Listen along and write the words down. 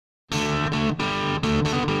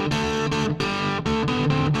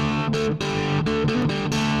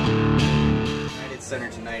Center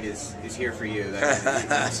tonight is here for you.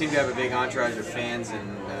 You seem to have a big entourage of fans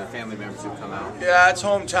and family members who come out. Yeah, it's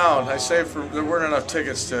hometown. I say there weren't enough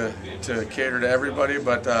tickets to cater to everybody,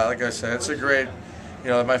 but like I said, it's a great.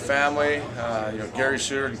 My family, Gary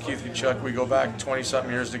Suter and Keith Kachuk, we go back 20-something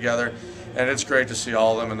years together, and it's great to see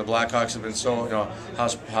all of them. And the Blackhawks have been so,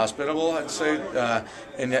 hospitable, I'd say,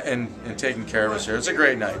 in taking care of us here. It's a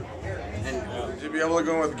great night. And to be able to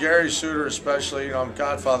go with Gary Suter, especially, I'm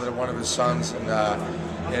godfather to one of his sons,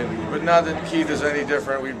 but not that Keith is any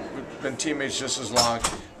different. We've been teammates just as long.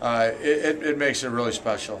 It makes it really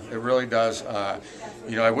special. It really does. I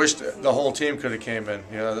wish the whole team could have came in.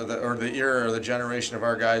 Or the era or the generation of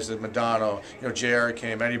our guys that Madonna, JR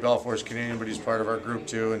came, Eddie Belfour's Canadian, but he's part of our group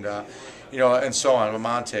too, and and so on,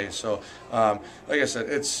 Amante. So, like I said,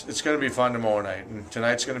 it's going to be fun tomorrow night, and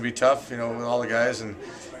tonight's going to be tough, with all the guys and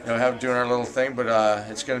doing our little thing. But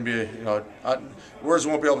it's going to be, words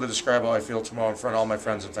won't be able to describe how I feel tomorrow in front of all my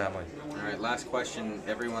friends and family. All right, last question.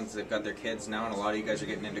 They've got their kids now, and a lot of you guys are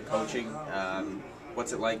getting into coaching.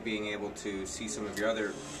 What's it like being able to see some of your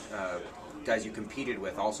other guys you competed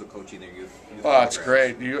with also coaching their youth Oh, it's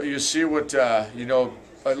great. You see what,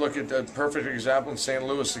 I look at a perfect example in St.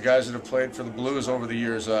 Louis, the guys that have played for the Blues over the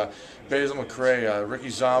years, Basil McRae, Ricky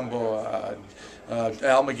Zombo,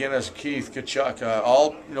 Al McGinnis, Keith Kachuk,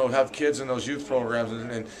 all have kids in those youth programs,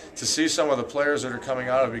 and to see some of the players that are coming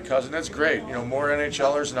out of it, and that's great. More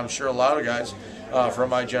NHLers, and I'm sure a lot of guys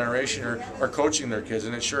from my generation are coaching their kids,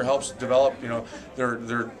 and it sure helps develop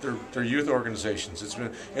their youth organizations.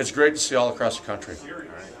 It's great to see all across the country. All right.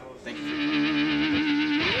 Thank you.